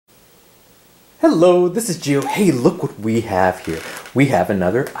Hello, this is Gio. Hey, look what we have here. We have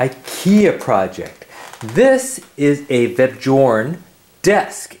another IKEA project. This is a Vebjörn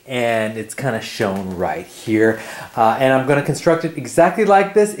desk, and it's kind of shown right here. And I'm going to construct it exactly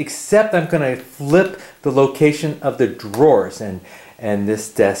like this, except I'm going to flip the location of the drawers, and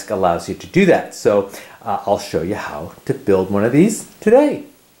this desk allows you to do that. So I'll show you how to build one of these today.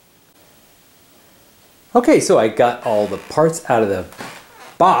 Okay, so I got all the parts out of the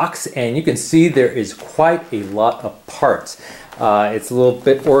box, and you can see there is quite a lot of parts. It's a little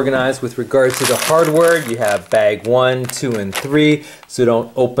bit organized with regards to the hardware. You have bag 1, 2, and 3, so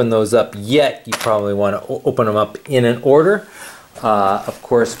don't open those up yet. You probably want to open them up in an order. Of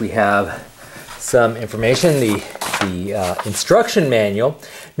course, we have some information, the instruction manual.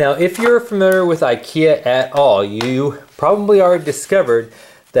 Now, if you're familiar with IKEA at all, you probably already discovered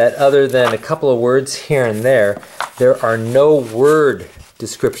that other than a couple of words here and there are no word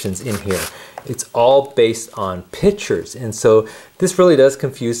descriptions in here. It's all based on pictures, and so this really does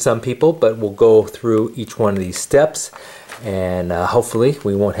confuse some people, but we'll go through each one of these steps, and hopefully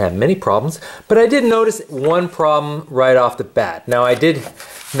we won't have many problems. But I did notice one problem right off the bat. Now, I did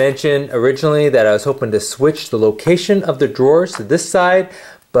mention originally that I was hoping to switch the location of the drawers to this side,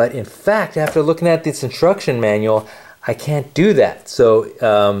 but in fact, after looking at this instruction manual, I can't do that.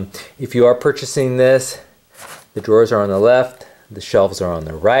 So if you are purchasing this, the drawers are on the left, the shelves are on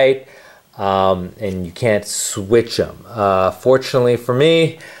the right, and you can't switch them. Fortunately for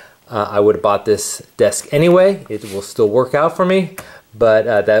me, I would have bought this desk anyway. It will still work out for me, but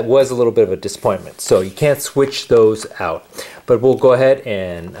that was a little bit of a disappointment. So you can't switch those out. But we'll go ahead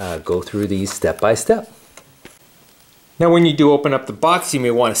and go through these step by step. Now, when you do open up the box, you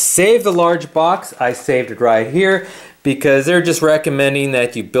may want to save the large box. I saved it right here because they're just recommending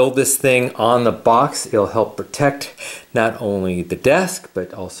that you build this thing on the box. It'll help protect not only the desk,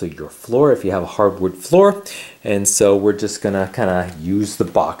 but also your floor if you have a hardwood floor. And so we're just gonna kind of use the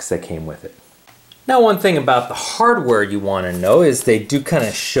box that came with it. Now, one thing about the hardware you want to know is they do kind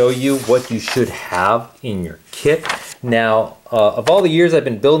of show you what you should have in your kit. Now, of all the years I've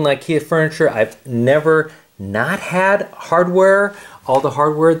been building IKEA furniture, I've never not had hardware, all the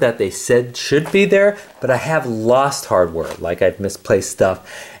hardware that they said should be there, but I have lost hardware, like I've misplaced stuff.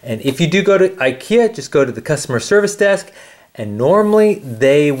 And if you do go to IKEA, just go to the customer service desk, and normally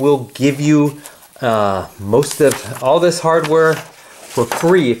they will give you most of all this hardware for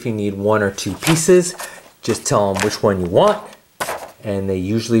free if you need 1 or 2 pieces. Just tell them which one you want, and they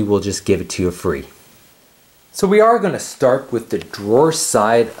usually will just give it to you free. So we are going to start with the drawer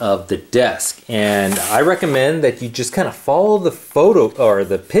side of the desk, and I recommend that you just kind of follow the photo or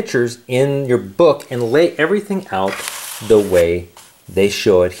the pictures in your book and lay everything out the way they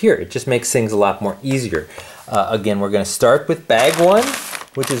show it here. It just makes things a lot more easier. Again, we're going to start with bag 1,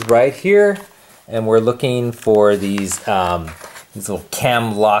 which is right here, and we're looking for these little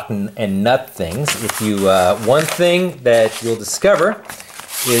cam lock and nut things. If you one thing that you'll discover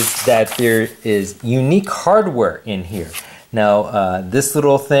is that there is unique hardware in here. Now, this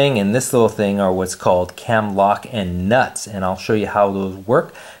little thing and this little thing are what's called cam lock and nuts, and I'll show you how those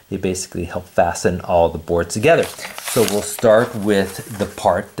work. They basically help fasten all the boards together. So we'll start with the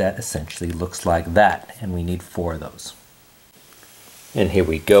part that essentially looks like that, and we need 4 of those. And here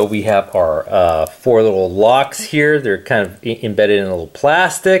we go. We have our 4 little locks here. They're kind of embedded in a little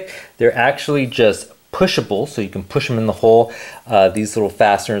plastic. They're actually just pushable, so you can push them in the hole. These little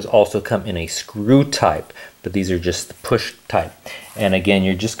fasteners also come in a screw type, but these are just the push type. And again,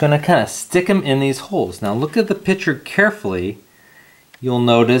 you're just going to kind of stick them in these holes. Now look at the picture carefully. You'll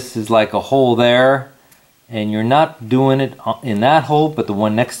notice there's like a hole there, and you're not doing it in that hole, but the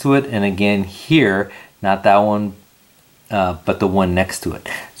one next to it, and again here, not that one, but the one next to it.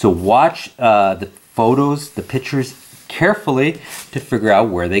 So watch the photos, the pictures carefully to figure out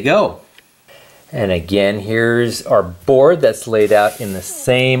where they go. And again, here's our board that's laid out in the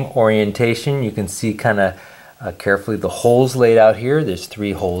same orientation. You can see kind of carefully the holes laid out here. There's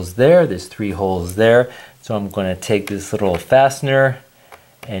 3 holes there, there's 3 holes there. So I'm going to take this little fastener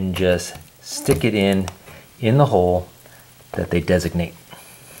and just stick it in the hole that they designate.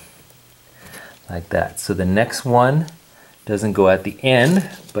 Like that. So the next one doesn't go at the end,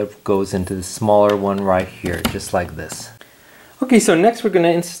 but goes into the smaller one right here, just like this. Okay, so next we're going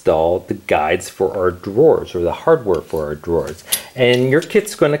to install the guides for our drawers, or the hardware for our drawers. And your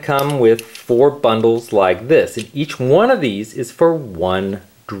kit's going to come with 4 bundles like this, and each one of these is for 1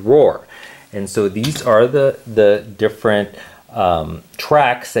 drawer. And so these are the different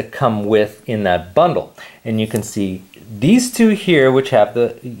tracks that come with in that bundle. And you can see these 2 here, which have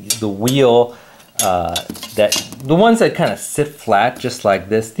the wheel the ones that kind of sit flat just like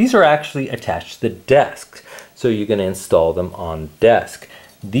this, these are actually attached to the desk. So you're going to install them on the desk.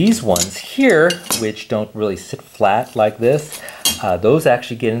 These ones here, which don't really sit flat like this, those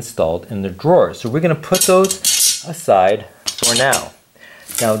actually get installed in the drawers. So we're going to put those aside for now.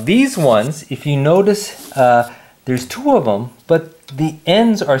 Now these ones, if you notice, there's two of them, but the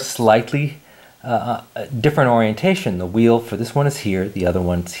ends are slightly different orientation. The wheel for this one is here, the other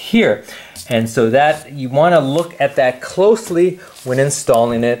one's here. And so that you want to look at that closely when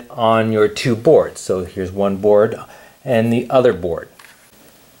installing it on your two boards. So here's one board and the other board.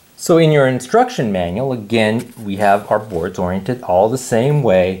 So in your instruction manual, again, we have our boards oriented all the same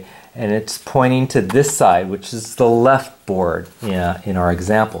way, and it's pointing to this side, which is the left board in our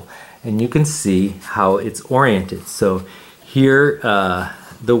example. And you can see how it's oriented. So here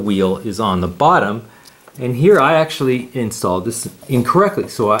the wheel is on the bottom, and here I actually installed this incorrectly.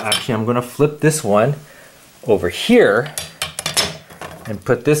 So I'm going to flip this one over here and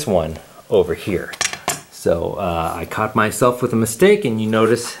put this one over here. So I caught myself with a mistake, and you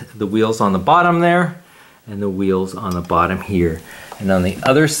notice the wheels on the bottom there and the wheels on the bottom here. And on the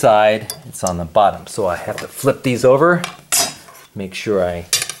other side, it's on the bottom. So I have to flip these over, make sure I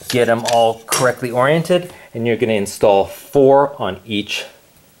get them all correctly oriented, and you're going to install 4 on each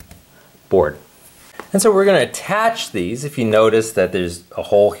board. And so we're going to attach these. If you notice that there's a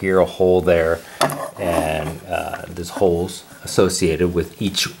hole here, a hole there, and there's holes associated with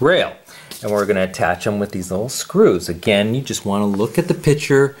each rail. And we're going to attach them with these little screws. Again, you just want to look at the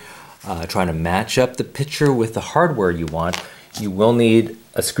picture, trying to match up the picture with the hardware you want. You will need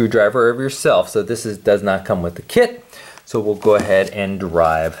a screwdriver of yourself, so this does not come with the kit. So we'll go ahead and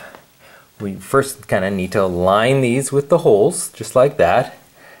derive. We first kind of need to align these with the holes, just like that.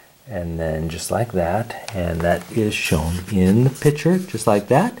 And then just like that, and that is shown in the picture, just like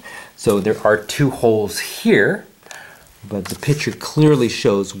that. So there are 2 holes here, but the picture clearly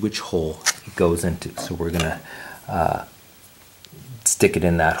shows which hole it goes into. So we're going to stick it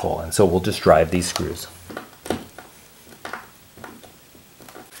in that hole, and so we'll just drive these screws.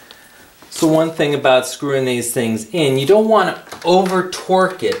 So one thing about screwing these things in, you don't want to over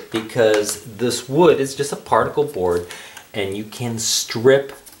torque it, because this wood is just a particle board, and you can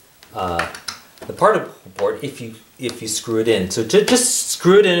strip the particle board if you screw it in. So just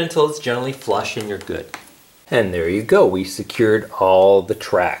screw it in until it's generally flush and you're good. And there you go, we secured all the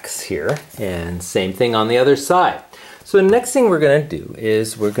tracks here, and same thing on the other side. So the next thing we're going to do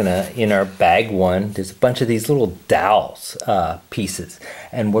is we're going to, in our bag 1, there's a bunch of these little dowels pieces,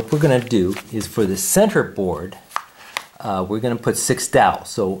 and what we're going to do is for the center board we're going to put 6 dowels.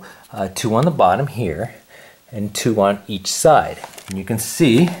 So 2 on the bottom here and 2 on each side, and you can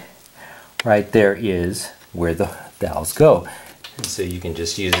see right there is where the dowels go. And so you can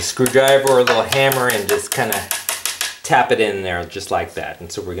just use a screwdriver or a little hammer and just kind of tap it in there just like that.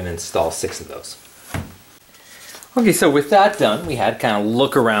 And so we're going to install 6 of those. Okay, so with that done, we had kind of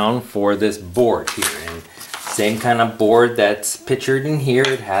look around for this board here. And same kind of board that's pictured in here.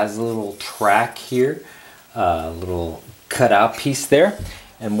 It has a little track here, a little cutout piece there.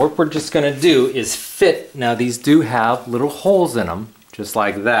 And what we're just going to do is fit, now these do have little holes in them, just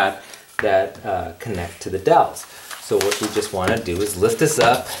like that, that connect to the dowels. So what we just want to do is lift this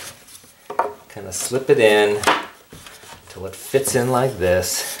up, kind of slip it in until it fits in like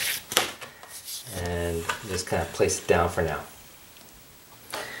this, and just kind of place it down for now.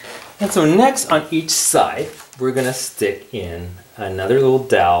 And so next on each side, we're going to stick in another little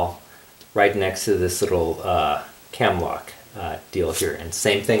dowel right next to this little cam lock deal here. And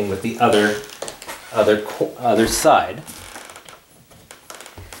same thing with the other side.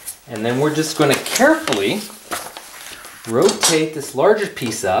 And then we're just going to carefully rotate this larger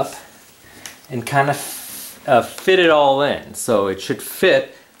piece up and kind of fit it all in. So it should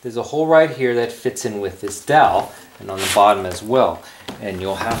fit. There's a hole right here that fits in with this dowel, and on the bottom as well. And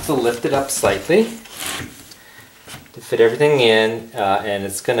you'll have to lift it up slightly to fit everything in, and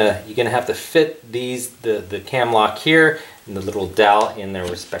you're gonna have to fit the cam lock here and the little dowel in their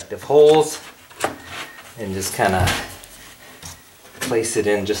respective holes, and just kind of place it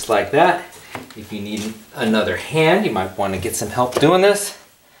in just like that. If you need another hand, you might want to get some help doing this,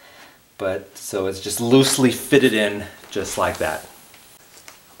 but so it's just loosely fitted in just like that.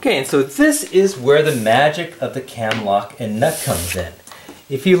 Okay, and so this is where the magic of the cam lock and nut comes in.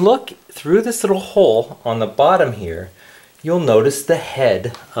 If you look through this little hole on the bottom here, you'll notice the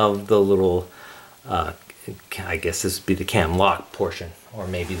head of the little, I guess this would be the cam lock portion, or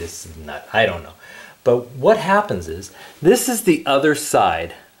maybe this is nut, I don't know. But what happens is, this is the other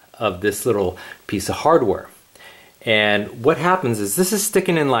side of this little piece of hardware. And what happens is, this is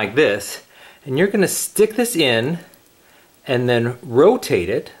sticking in like this, And you're going to stick this in and then rotate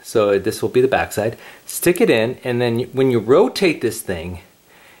it. So this will be the back side. Stick it in, and then when you rotate this thing,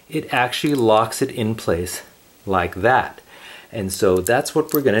 it actually locks it in place like that. And so that's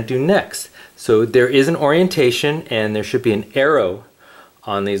what we're going to do next. So there is an orientation, and there should be an arrow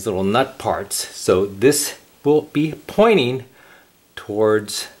on these little nut parts. So this will be pointing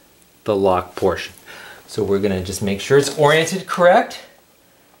towards the lock portion. So we're going to just make sure it's oriented correct.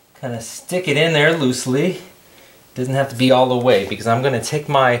 Kind of stick it in there loosely. Doesn't have to be all the way, because I'm going to take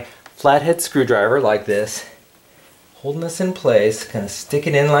my flathead screwdriver like this, holding this in place, kind of stick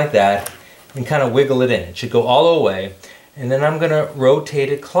it in like that, and kind of wiggle it in. It should go all the way. And then I'm going to rotate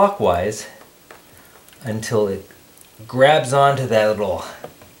it clockwise until it grabs onto that little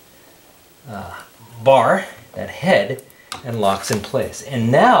bar, that head, and locks in place.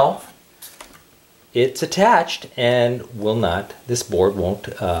 And now it's attached and will not, this board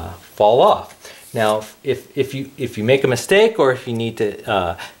won't fall off. Now if you make a mistake, or if you need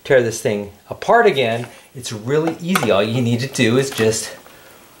to tear this thing apart again, it's really easy. All you need to do is just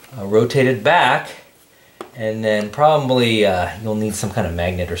rotate it back, and then probably you'll need some kind of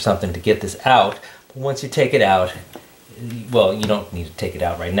magnet or something to get this out. But once you take it out, well, you don't need to take it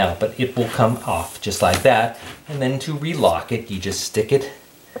out right now, but it will come off just like that. And then to relock it, you just stick it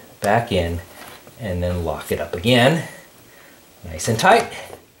back in and then lock it up again, nice and tight.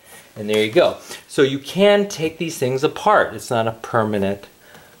 And there you go. So you can take these things apart. It's not a permanent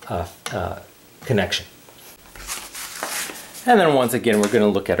connection. And then once again, we're going to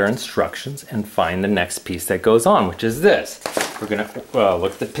look at our instructions and find the next piece that goes on, which is this. We're going to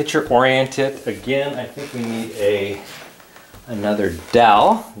look at the picture, orient it. Again, I think we need another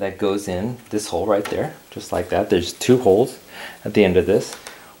dowel that goes in this hole right there, just like that. There's 2 holes at the end of this.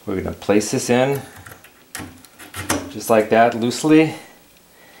 We're going to place this in just like that, loosely.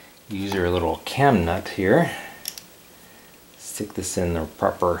 Use your little cam nut here. Stick this in the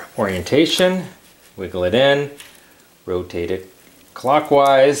proper orientation, wiggle it in, rotate it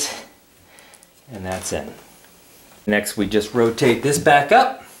clockwise, and that's in. Next, we just rotate this back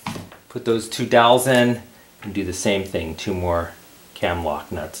up, put those 2 dowels in, and do the same thing, 2 more cam lock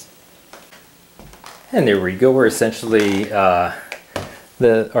nuts. And there we go, we're essentially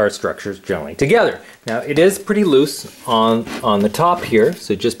our structures generally together. Now it is pretty loose on the top here,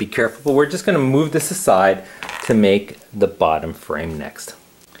 so just be careful, but we're just going to move this aside to make the bottom frame next.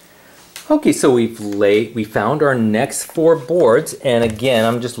 Okay, so we found our next 4 boards, and again,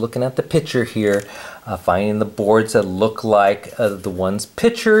 I'm just looking at the picture here, finding the boards that look like the ones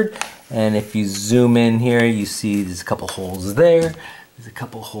pictured. And if you zoom in here, you see there's a couple holes there, there's a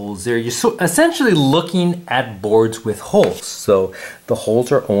couple holes there. You're essentially looking at boards with holes. So the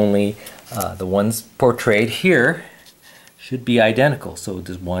holes are only, the ones portrayed here should be identical. So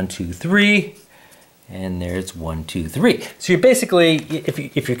there's 1, 2, 3, and there's 1, 2, 3. So you're basically,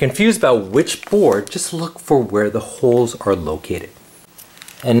 if you're confused about which board, just look for where the holes are located.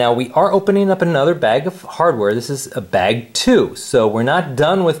 And now we are opening up another bag of hardware. This is a bag 2. So we're not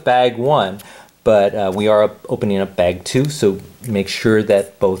done with bag 1, but we are opening up bag 2. So make sure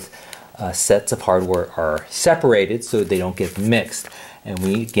that both sets of hardware are separated so they don't get mixed. And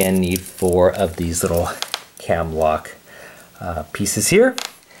we again need 4 of these little cam lock pieces here.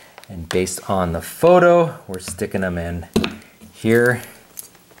 And based on the photo, we're sticking them in here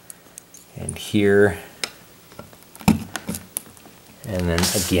and here, and then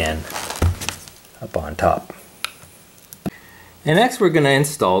again up on top. And next we're going to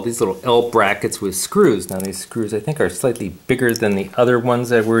install these little L brackets with screws. Now these screws I think are slightly bigger than the other ones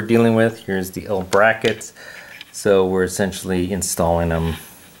that we're dealing with. Here's the L brackets. So we're essentially installing them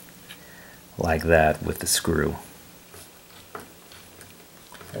like that with the screw.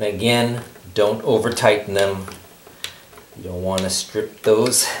 And again, don't over tighten them. You don't want to strip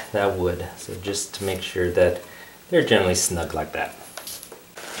that wood. So just to make sure that they're generally snug like that.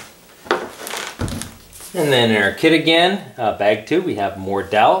 And then in our kit again, bag 2, we have more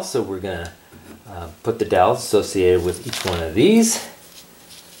dowels. So we're going to put the dowels associated with each one of these.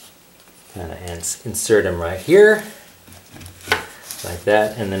 Kind of insert them right here, like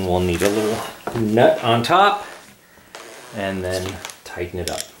that. And then we'll need a little nut on top, and then tighten it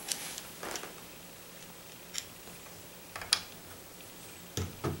up.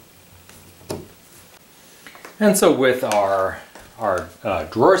 And so with our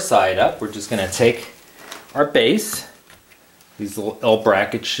drawer side up, we're just going to take our base. These little L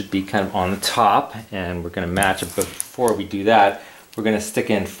brackets should be kind of on the top, and we're going to match it. But before we do that, we're going to stick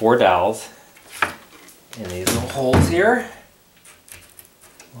in 4 dowels in these little holes here.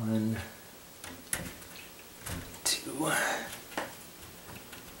 1, 2, 3,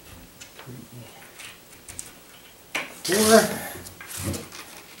 4.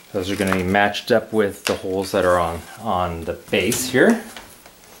 Those are going to be matched up with the holes that are on the base here.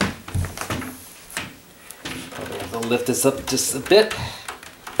 I'll lift this up just a bit.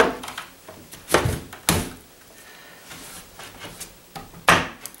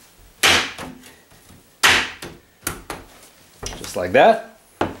 Just like that.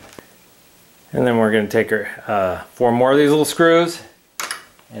 And then we're going to take our 4 more of these little screws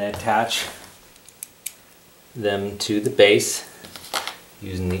and attach them to the base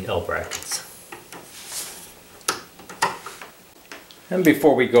using the L brackets. And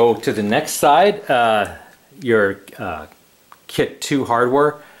before we go to the next side, your Kit 2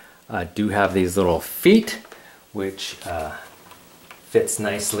 hardware do have these little feet, which fits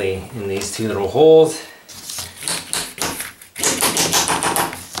nicely in these 2 little holes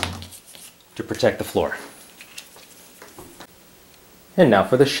to protect the floor. And now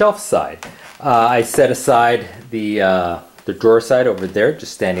for the shelf side. I set aside the drawer side over there,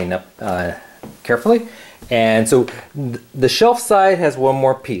 just standing up carefully. And so the shelf side has one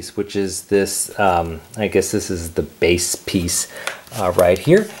more piece, which is this, I guess this is the base piece right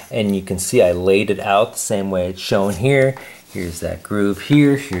here. And you can see I laid it out the same way it's shown here. Here's that groove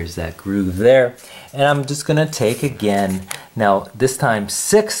here, here's that groove there. And I'm just gonna take again, now this time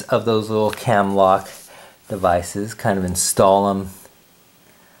 6 of those little cam lock devices, kind of install them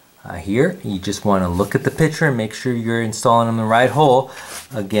here. You just want to look at the picture and make sure you're installing them in the right hole.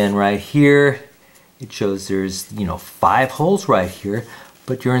 Again, right here, it shows there's 5 holes right here,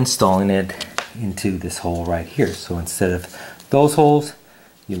 but you're installing it into this hole right here. So instead of those holes,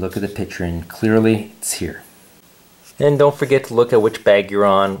 you look at the picture and clearly it's here. And don't forget to look at which bag you're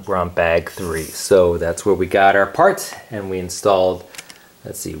on. We're on bag 3. So that's where we got our parts, and we installed,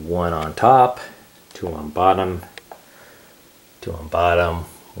 let's see, 1 on top, 2 on bottom, 2 on bottom,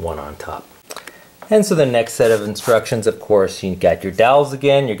 1 on top. And so the next set of instructions, of course, you got your dowels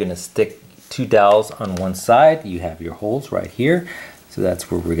again. You're going to stick 2 dowels on one side. You have your holes right here. So that's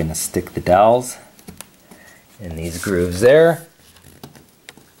where we're going to stick the dowels in these grooves there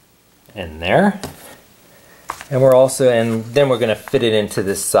and there. And we're also, and then we're going to fit it into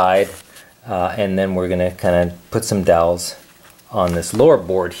this side, and then we're going to kind of put some dowels on this lower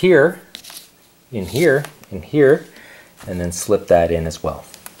board here, in here, and then slip that in as well.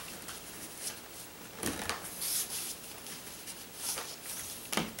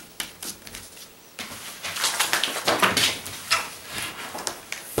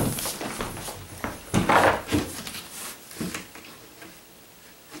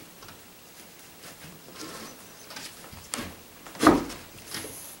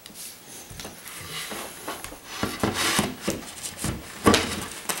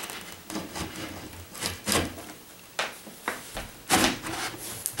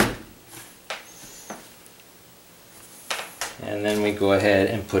 And then we go ahead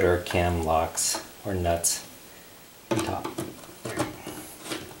and put our cam locks or nuts on top.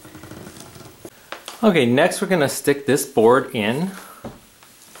 Okay, next we're going to stick this board in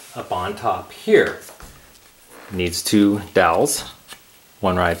up on top here. It needs 2 dowels,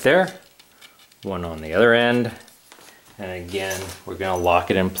 1 right there, 1 on the other end, and again we're going to lock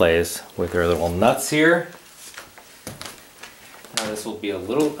it in place with our little nuts here. Now this will be a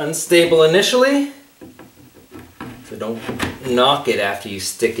little unstable initially, so don't knock it after you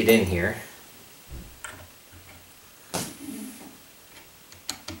stick it in here.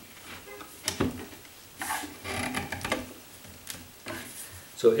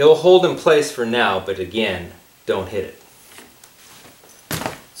 So it'll hold in place for now, but again, don't hit it.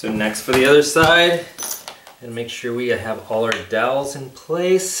 So next for the other side, and make sure we have all our dowels in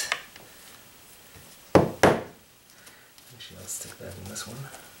place. Actually, let's stick that in this one.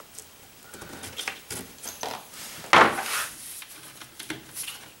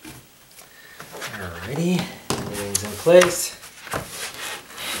 Alrighty, everything's in place.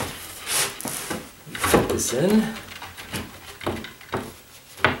 Put this in.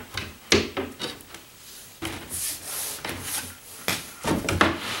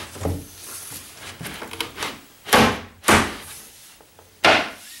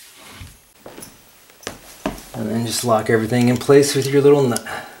 And then just lock everything in place with your little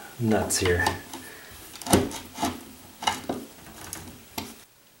nuts here.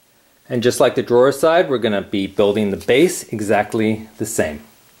 And just like the drawer side, we're going to be building the base exactly the same.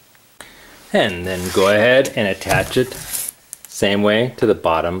 And then go ahead and attach it same way to the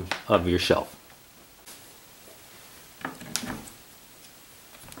bottom of your shelf.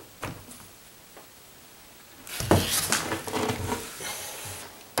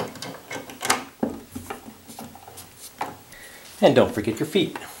 And don't forget your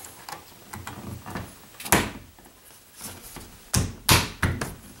feet.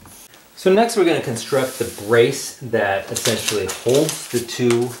 So next we're going to construct the brace that essentially holds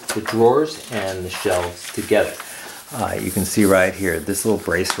the drawers and the shelves together. You can see right here, this little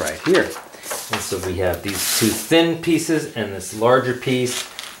brace right here. And so we have these two thin pieces and this larger piece.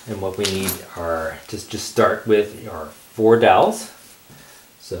 And what we need are, just start with our 4 dowels.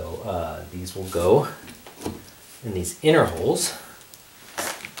 So these will go in these inner holes,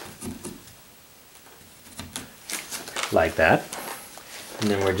 like that. And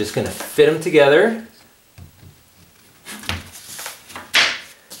then we're just going to fit them together.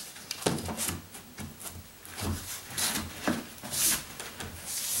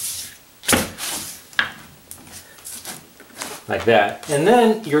 Like that. And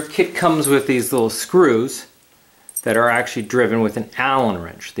then your kit comes with these little screws that are actually driven with an Allen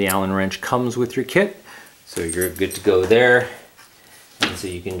wrench. The Allen wrench comes with your kit, so you're good to go there. And so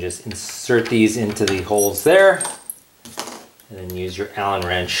you can just insert these into the holes there, and then use your Allen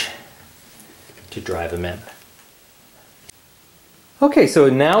wrench to drive them in. Okay, so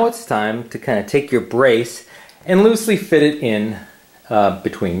now it's time to kind of take your brace and loosely fit it in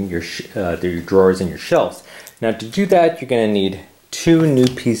between your drawers and your shelves. Now to do that, you're going to need 2 new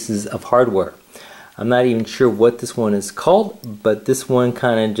pieces of hardware. I'm not even sure what this one is called, but this one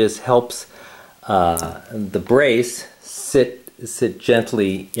kind of just helps the brace sit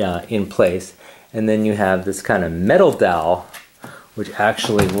gently in place. And then you have this kind of metal dowel, which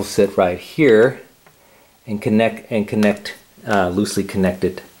actually will sit right here and loosely connect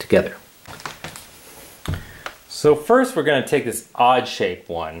it together. So first we're going to take this odd shaped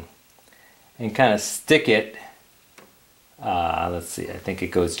one and kind of stick it, let's see, I think it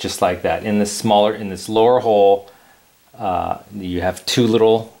goes just like that. In this lower hole, you have 2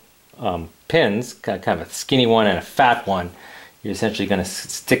 little pins, kind of a skinny one and a fat one. You're essentially going to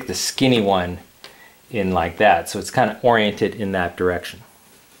stick the skinny one in like that, so it's kind of oriented in that direction.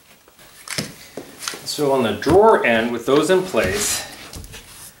 So on the drawer end, with those in place,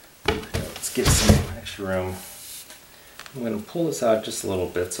 let's give some extra room. I'm going to pull this out just a little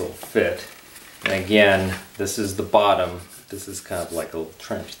bit so it'll fit. And again, this is the bottom. This is kind of like a little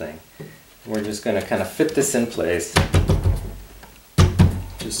trench thing. We're just going to kind of fit this in place,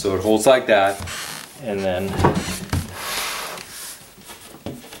 just so it holds like that, and then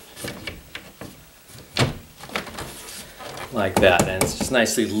like that, and it's just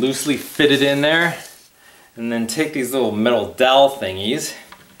nicely loosely fitted in there. And then take these little metal dowel thingies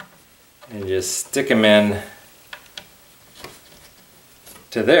and just stick them in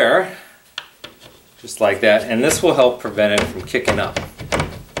to there, just like that, and this will help prevent it from kicking up.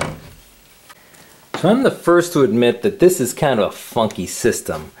 So I'm the first to admit that this is kind of a funky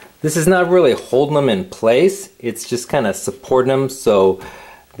system. This is not really holding them in place, it's just kind of supporting them so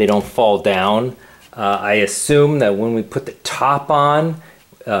they don't fall down. I assume that when we put the top on,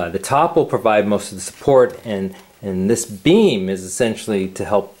 the top will provide most of the support, and this beam is essentially to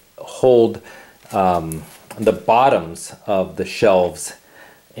help hold the bottoms of the shelves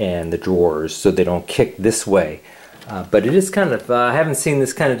and the drawers so they don't kick this way. But it is kind of, I haven't seen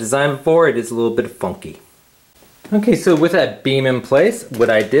this kind of design before, it is a little bit funky. Okay, so with that beam in place, what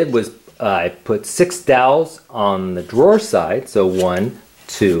I did was I put 6 dowels on the drawer side, so 1,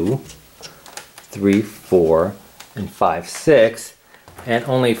 2, 3, 4, and 5, 6, and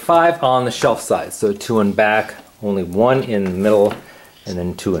only 5 on the shelf side. So 2 in back, only 1 in the middle, and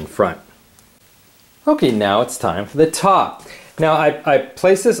then 2 in front. Okay, now it's time for the top. Now I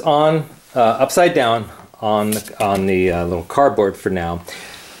place this on upside down on the little cardboard for now.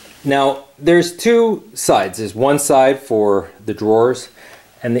 Now there's 2 sides. There's one side for the drawers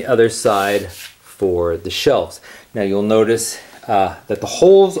and the other side for the shelves. Now you'll notice that the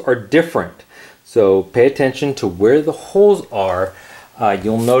holes are different. So pay attention to where the holes are.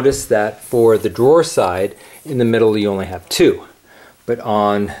 You'll notice that for the drawer side, in the middle you only have 2. But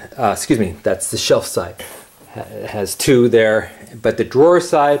on, excuse me, that's the shelf side. It has 2 there, but the drawer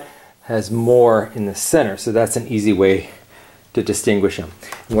side has more in the center. So that's an easy way to distinguish them.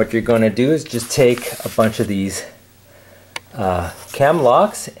 And what you're going to do is just take a bunch of these cam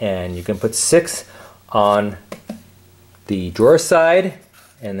locks, and you can put 6 on the drawer side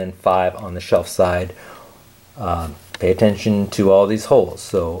and then 5 on the shelf side. Pay attention to all these holes.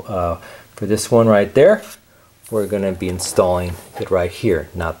 So for this one right there, we're going to be installing it right here,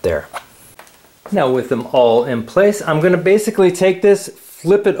 not there. Now with them all in place, I'm going to basically take this,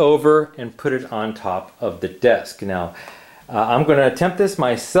 flip it over, and put it on top of the desk. Now I'm going to attempt this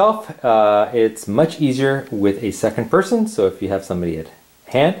myself. It's much easier with a second person, so if you have somebody at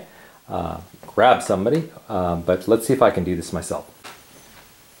hand, grab somebody, but let's see if I can do this myself.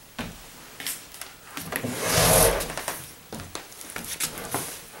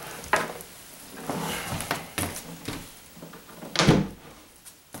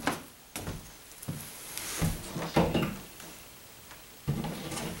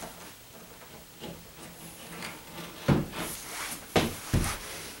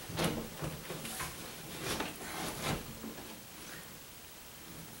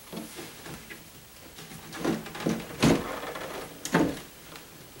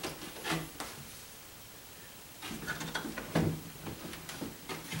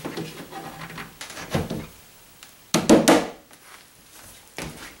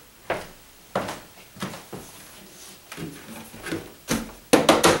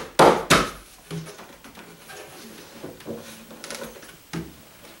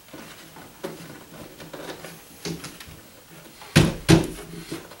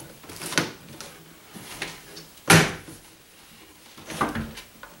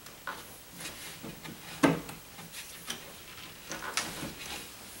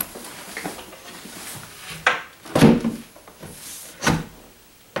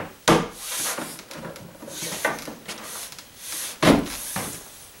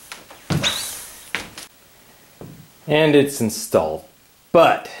 and it's installed.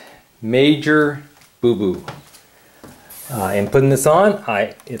 But major boo-boo. In putting this on,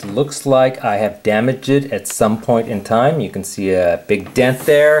 it looks like I have damaged it at some point in time. You can see a big dent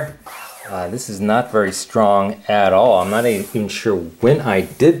there. This is not very strong at all. I'm not even sure when I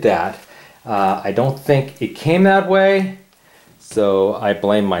did that. I don't think it came that way, so I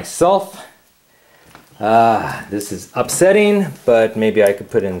blame myself. This is upsetting, but maybe I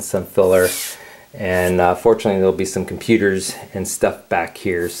could put in some filler. And fortunately there'll be some computers and stuff back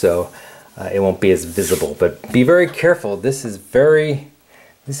here, so it won't be as visible. But be very careful. This is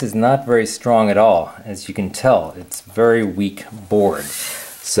not very strong at all. As you can tell, it's very weak board.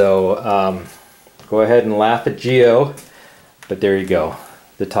 So go ahead and laugh at Geo, but there you go.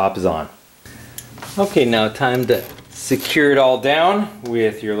 The top is on. Okay, now time to secure it all down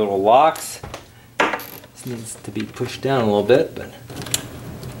with your little locks. This needs to be pushed down a little bit, but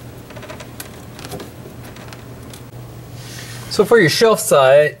so for your shelf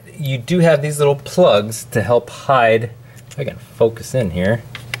side, you do have these little plugs to help hide, if I can focus in here,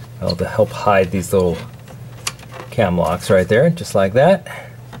 to help hide these little cam locks right there, just like that.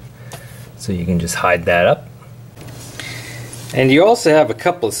 So you can just hide that up. And you also have a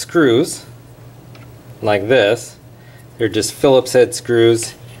couple of screws, like this. They're just Phillips head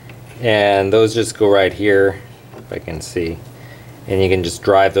screws, and those just go right here, if I can see. And you can just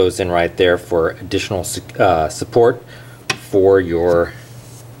drive those in right there for additional support for your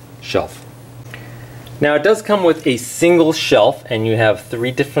shelf. Now it does come with a single shelf, and you have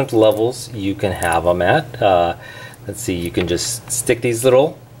 3 different levels you can have them at. Let's see, you can just stick these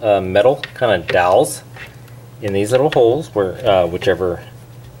little metal kind of dowels in these little holes, where whichever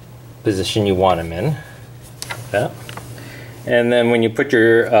position you want them in. Like that. And then when you put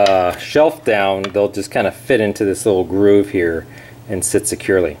your shelf down, they'll just kind of fit into this little groove here and sit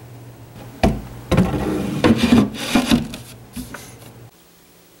securely.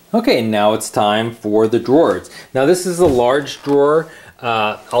 Okay, now it's time for the drawers. Now this is a large drawer.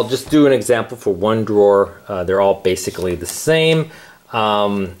 I'll just do an example for one drawer. They're all basically the same,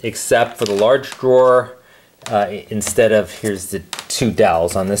 except for the large drawer, instead of, here's the 2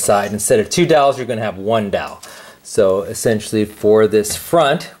 dowels on this side, instead of 2 dowels you're going to have 1 dowel. So essentially for this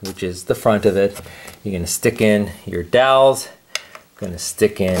front, which is the front of it, you're going to stick in your dowels, going to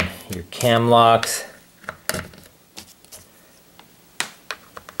stick in your cam locks,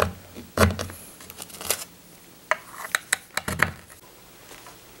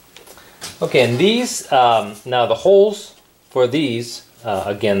 okay, and these, now the holes for these,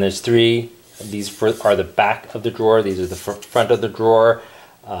 again there's 3. These are the back of the drawer, these are the front of the drawer.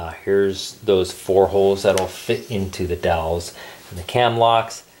 Here's those 4 holes that'll fit into the dowels and the cam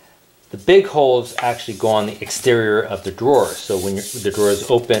locks. The big holes actually go on the exterior of the drawer, so when the drawer is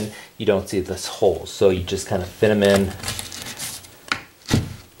open, you don't see this hole. So you just kind of fit them in,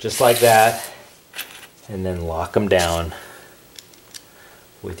 just like that, and then lock them down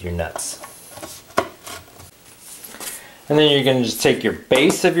with your nuts. And then you're going to just take your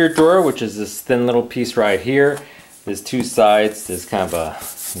base of your drawer, which is this thin little piece right here. There's 2 sides. There's kind of a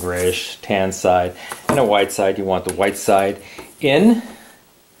grayish tan side and a white side. You want the white side in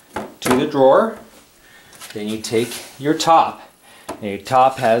to the drawer. Then you take your top. And your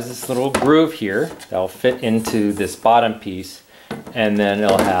top has this little groove here that will fit into this bottom piece. And then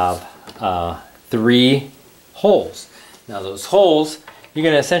it'll have 3 holes. Now those holes, you're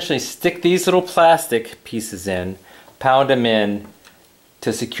going to essentially stick these little plastic pieces in, pound them in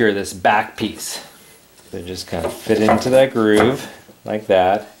to secure this back piece. So just kind of fit into that groove like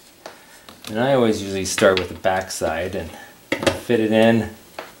that. And I always usually start with the back side and fit it in,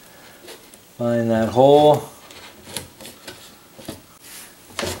 find that hole.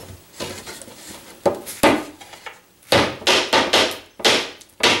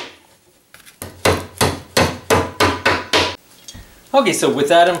 Okay, so with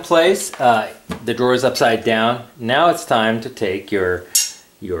that in place, the drawer is upside down. Now it's time to take your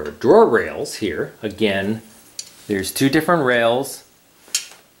drawer rails here. Again, there's 2 different rails.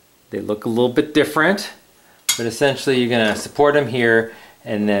 They look a little bit different, but essentially you're going to support them here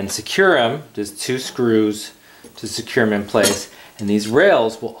and then secure them. Just 2 screws to secure them in place. And these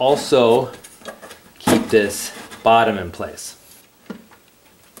rails will also keep this bottom in place.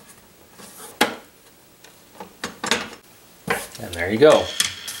 And there you go.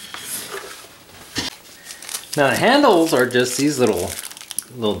 Now the handles are just these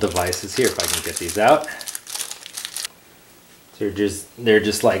little devices here, if I can get these out. So they're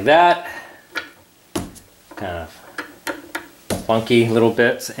just like that. Kind of funky little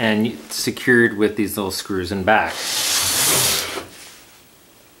bits, and secured with these little screws in back.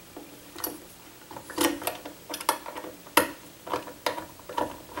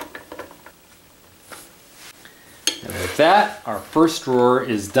 with that, our first drawer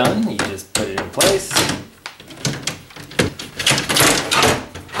is done. You just put it in place.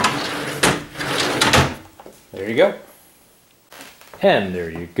 There you go. And there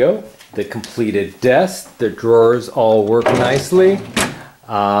you go. The completed desk. The drawers all work nicely.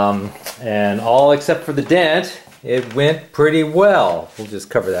 And all except for the dent, it went pretty well. We'll just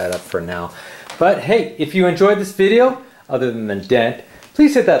cover that up for now. But hey, if you enjoyed this video, other than the dent,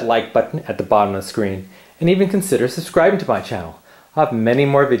 please hit that like button at the bottom of the screen and even consider subscribing to my channel. I'll have many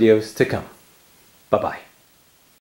more videos to come. Bye-bye.